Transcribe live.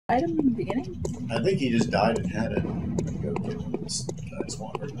item in the beginning? I think he just died and had it. Go get this guy's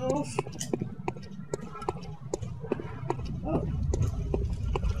wandering off. Oh.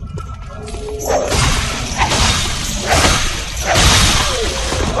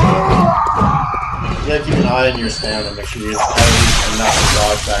 Yeah, keep an eye on your stamina. Make sure you at least not to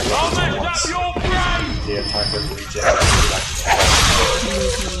dodge back once. So you have time for it to regen.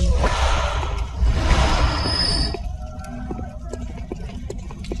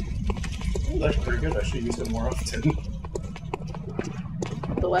 Oh, that's pretty good. I should use it more often.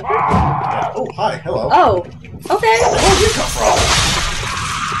 The weapon? Yeah. Oh, hi. Hello. Oh, okay. Where did you come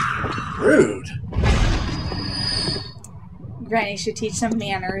from? Rude. Granny should teach some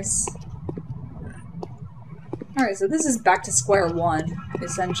manners. Alright, so this is back to square one,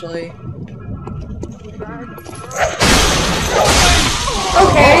 essentially.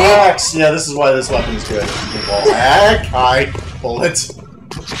 Okay! Axe! Yeah, this is why this weapon's good. Hi, bullet.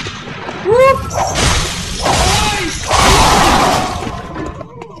 Whoop!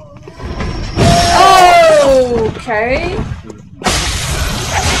 Okay.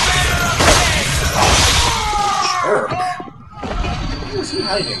 Jerk. Where is he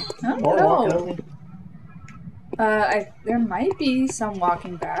hiding? I don't More know. walking over? There might be some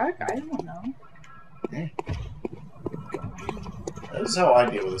walking back. I don't know. Okay. This is how I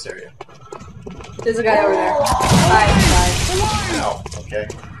deal with this area. There's a guy over there. Hi, Ow. Okay.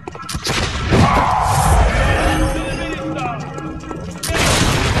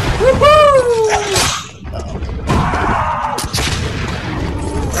 Woohoo!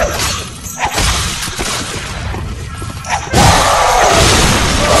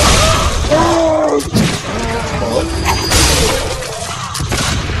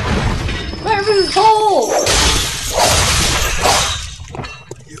 Where's his hole?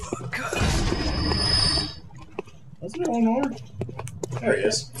 Was there one more? There he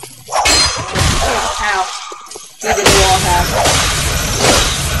is. Ow. He did a wall hack.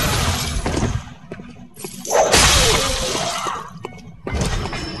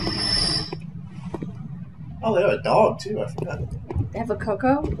 Oh, they have a dog too. I forgot. They have a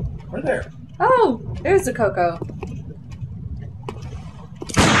Coco? Right there. Oh, there's a Coco.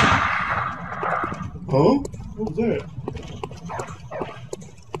 Huh? What was that?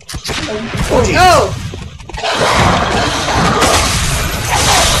 Oh!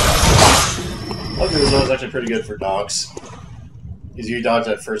 Okay, this one's actually pretty good for dogs. Because you dodge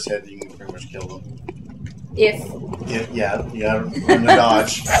that first hit, you can pretty much kill them. If. Yeah, you gotta run the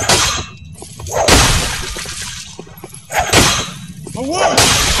dodge. Oh, what?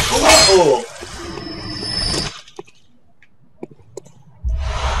 Oh!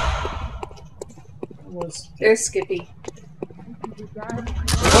 There's Skippy. What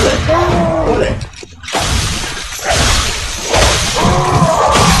it?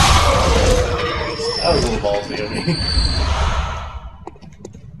 That was a little ballsy of me.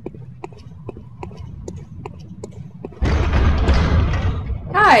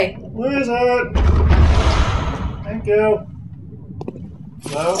 Hi! Where is it? Thank you.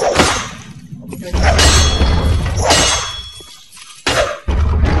 No? Okay.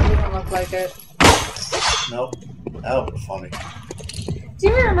 Doesn't look like it. Nope. That would be funny. Do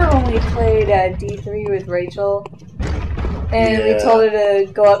you remember when we played D3 with Rachel? And we told her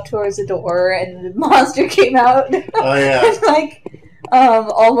to go up towards the door and the monster came out? Oh, yeah. And like,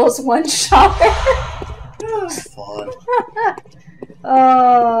 almost one-shot her. That was fun.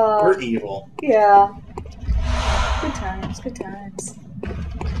 Oh. We're evil. Yeah. Good times, good times.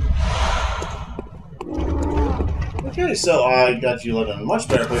 Okay, so I got you living in a much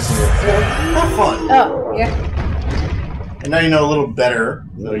better place than you were before. Have fun. Oh, yeah. And now you know a little better,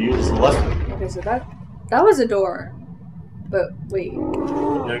 so use the left. Okay, so that was a door. But wait.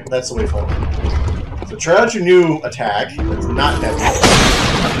 Yeah, that's the way forward. So try out your new attack. It's not heavy.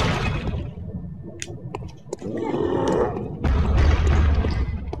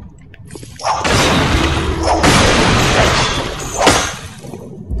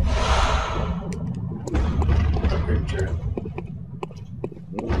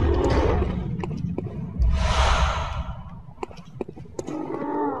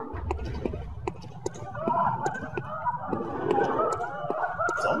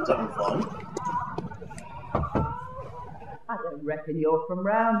 Sounds having fun. I don't reckon you're from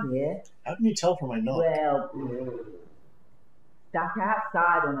round here. How can you tell from my knock? Well, stuck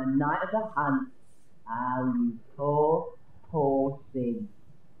outside on a night of the hunt. Oh, you poor, poor thing.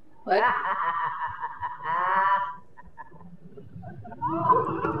 What?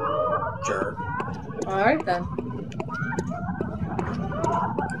 Jerk. Alright then.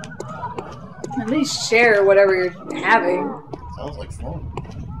 At least share whatever you're having. Sounds like fun.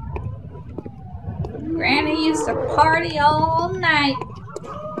 Granny used to party all night.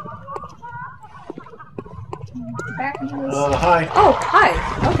 Back into this. Hi. Oh, hi.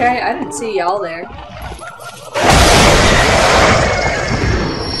 Okay, I didn't see y'all there.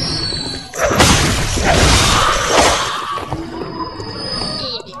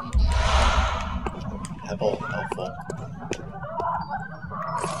 Apple, helpful.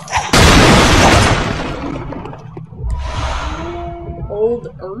 Old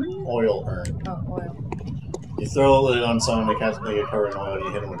urn? Oil urn. Oh, oil. You throw it on someone, they can't make it covered in oil, you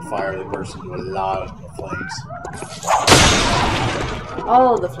hit them with fire, they burst into a lot of flames.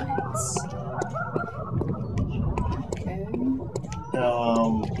 All the flames. Okay.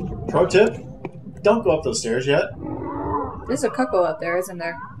 Pro tip, don't go up those stairs yet. There's a cuckoo up there, isn't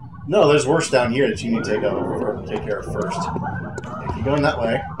there? No, there's worse down here that you need to take care of first. If you go in that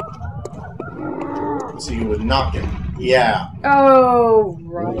way, so you would knock him. Yeah. Oh,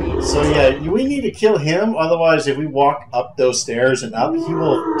 right. So yeah, we need to kill him, otherwise if we walk up those stairs and up, he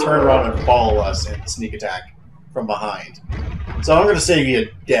will turn around and follow us and sneak attack from behind. So I'm going to save you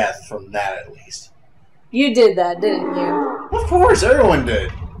a death from that at least. You did that, didn't you? Of course, everyone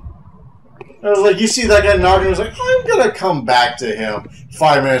did. I was like, you see that guy knocking, I was like, I'm going to come back to him.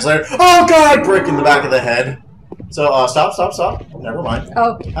 5 minutes later, oh god, brick in the back of the head. So, stop. Never mind.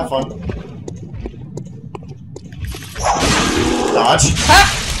 Oh. Have fun. Dodge. Ha!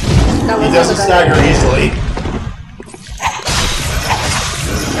 He doesn't stagger easily.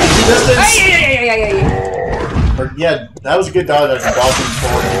 Distance. Yeah, that was a good dodge. I can dodge him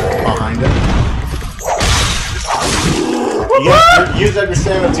forward behind him. You used up your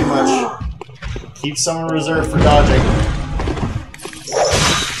stamina too much. Keep some in reserve for dodging.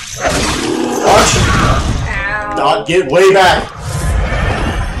 Dodge. Dodge. Get way back.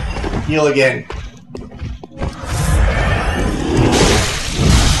 Heal again.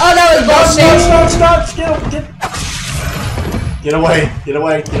 Oh, that was bullshit. Stop. Get away. Heal.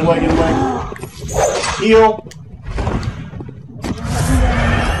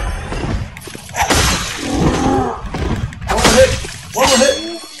 One more hit.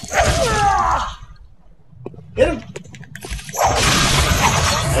 Hit him.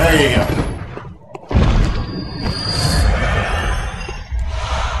 There you go.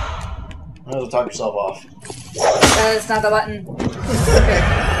 Might as well top yourself off. That's not the button. Okay.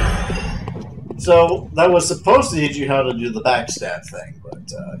 So, that was supposed to teach you how to do the backstab thing,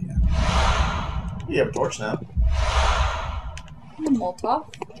 but, yeah. You have a torch now.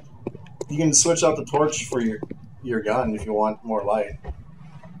 Molotov? You can switch out the torch for your gun if you want more light.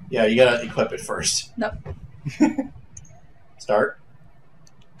 Yeah, you gotta equip it first. Nope. Start.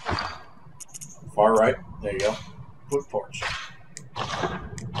 Far right. There you go. Put torch.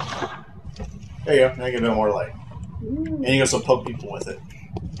 There you go. Now you get a bit more light. Ooh. And you can also poke people with it.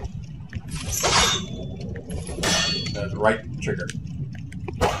 That's right trigger.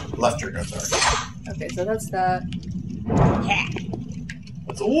 Left trigger, sorry. Okay, so that's that. Yeah.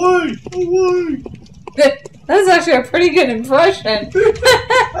 That's away! Away! That's actually a pretty good impression.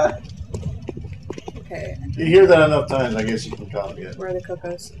 Okay. You hear that enough times, I guess you can copy it. Where are the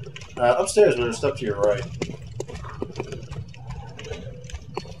cocos? Upstairs, there's stuff to your right.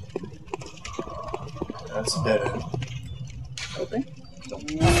 That's a dead end. Open? Don't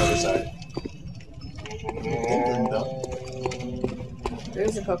on the other side.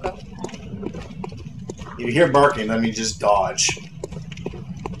 There's a coco. If you hear barking, that means just dodge.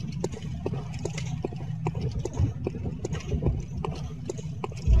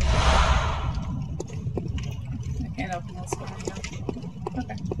 I can't open this one right now.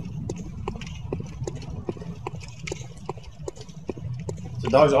 Okay. So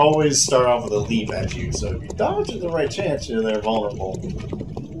dogs always start off with a leap at you, so if you dodge at the right chance, they're vulnerable.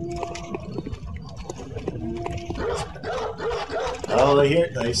 Oh,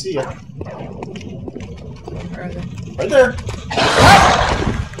 they see you. Where are they? Right there!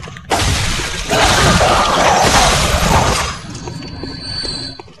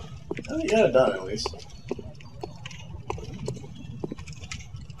 Oh, you got it done at least.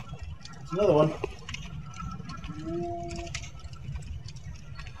 There's another one.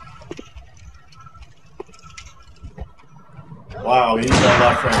 Wow, he's got a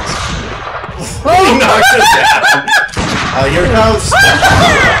lot of friends. He knocked it down! Here it comes!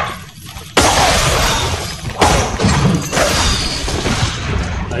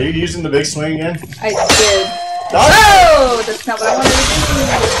 Are you using the big swing again? I did. Dodge? Oh! That's not what I wanted to do.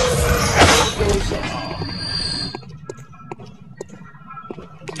 Bullshit.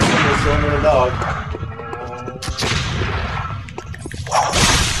 Just going to the dog.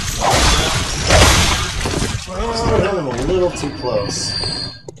 Still hit him a little too close.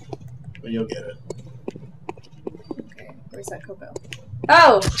 But you'll get it. Where's that Coco?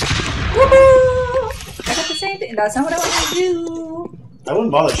 Oh! Woohoo! I got the same thing. That's not what I wanted to do. I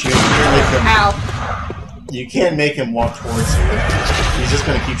wouldn't bother shooting. You can't make him, Ow. you can't make him walk towards you. He's just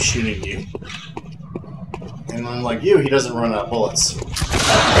gonna keep shooting you. And unlike you, he doesn't run out of bullets.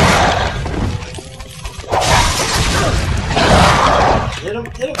 Hit him,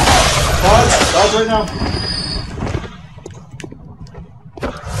 hit him! Dodge! Dodge right now!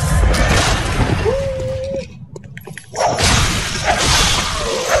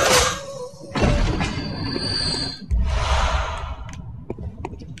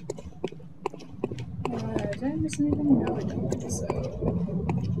 Did I miss anything? No, I don't think so.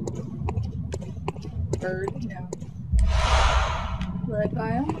 Bird? No. Blood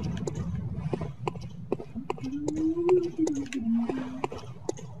vial?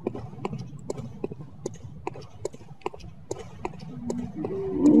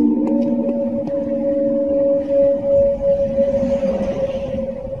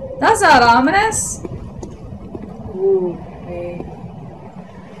 That's not ominous! Ooh, hey.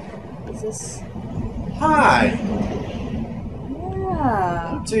 Is this... Hi! Yeah.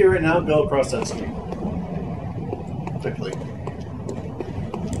 I'll tell you right now, go across that street. Quickly.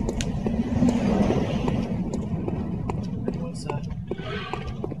 What's that?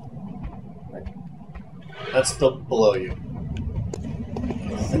 What? That's still below you.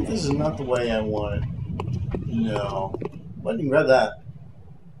 I think this is not the way I want it. No. Why didn't you grab that?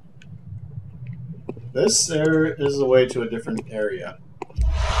 This there is the way to a different area.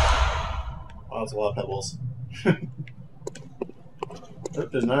 Wow, that's a lot of pebbles. Oh,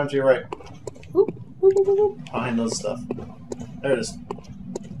 there's none to your right. Oop, oop, oop, oop. Behind those stuff. There it is.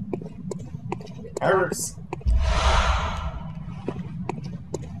 Arms.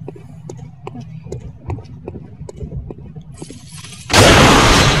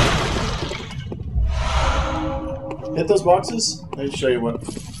 Hit those boxes. Let me show you what.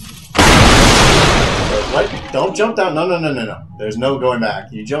 Right? Don't jump down. No, no, no, no, no. There's no going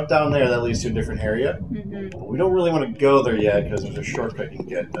back. You jump down there, that leads to a different area. Mm-hmm. But we don't really want to go there yet because there's a shortcut you can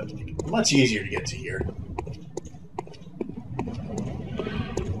get that's much easier to get to here.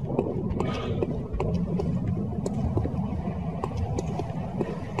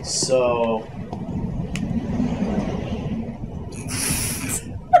 So...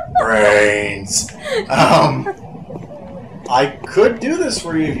 Brains! I could do this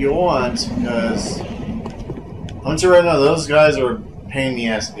for you if you want, because... I'm going to right now, those guys are a pain in the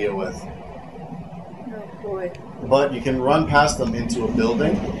ass to deal with. Oh boy. But you can run past them into a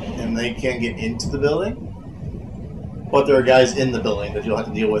building, and they can't get into the building. But there are guys in the building that you'll have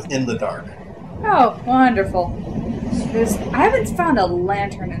to deal with in the dark. Oh, wonderful. I haven't found a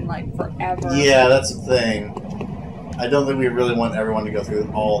lantern in like forever. Yeah, that's the thing. I don't think we really want everyone to go through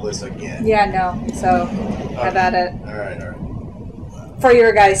all this again. Yeah, no. So, have at it. Alright, alright. For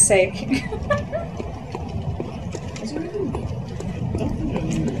your guys' sake.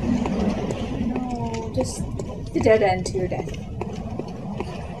 No, just the dead end to your death.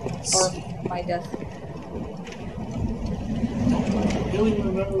 Or my death. I really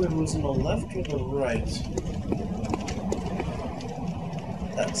remember if it was on the left or the right.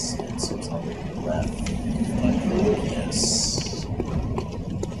 That's it, so it's on the left. Yes.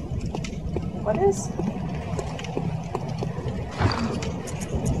 What is?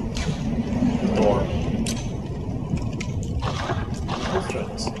 Door. Let's try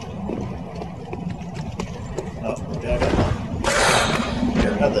this. Oh, okay, I got one.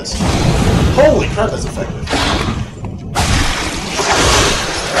 Here, have this. Holy crap, that's effective.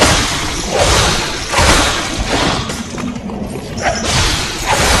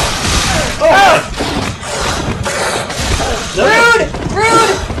 Oh! No. Rude!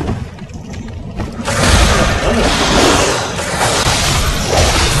 Rude!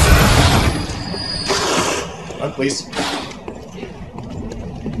 Run, please.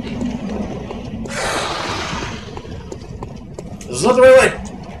 This is not the right way.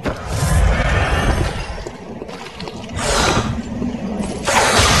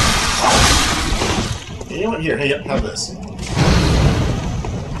 You know what? Here, hey, have this.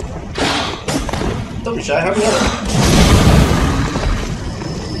 Don't be shy, have the other.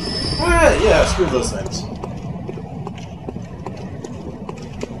 Alright, yeah, screw those things.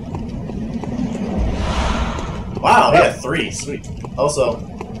 Wow, we got 3, sweet. Also,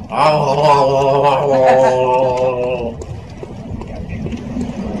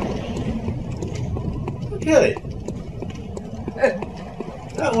 okay.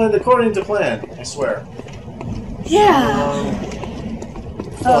 That went according to plan, I swear. Yeah!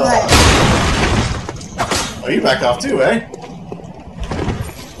 Oh, hi. Oh, you backed off too, eh?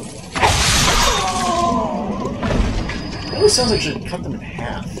 always sounds like you should cut them in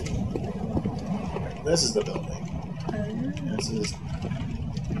half. This is the building. This is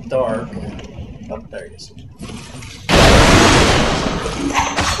dark. Oh, there it is.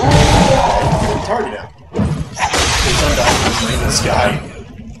 Target him. He's undiagnosed in the sky.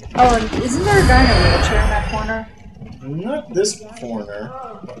 Oh, and isn't there a guy in a wheelchair in that corner? Not this corner.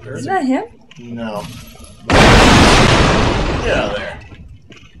 Isn't that him? No. Get out of there.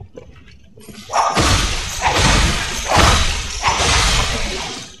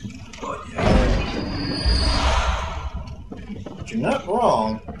 But you're not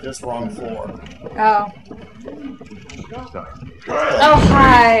wrong, just wrong floor. Oh. Oh,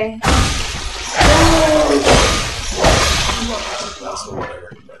 hi. That's whatever.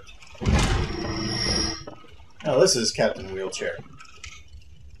 Oh, this is Captain Wheelchair.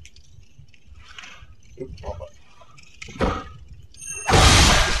 Oop, wrong button.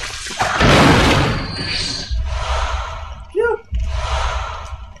 Phew.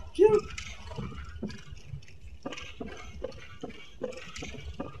 Phew.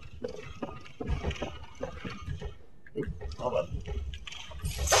 Oop, wrong button.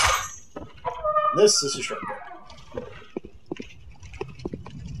 This is a shortcut.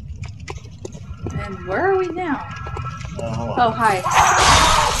 And where are we now? Hold on. Oh, hi.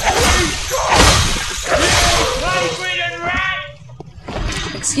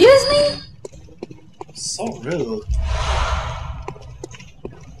 Excuse me? So rude.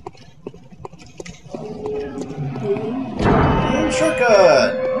 Shortcut!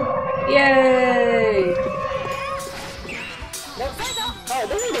 Yay!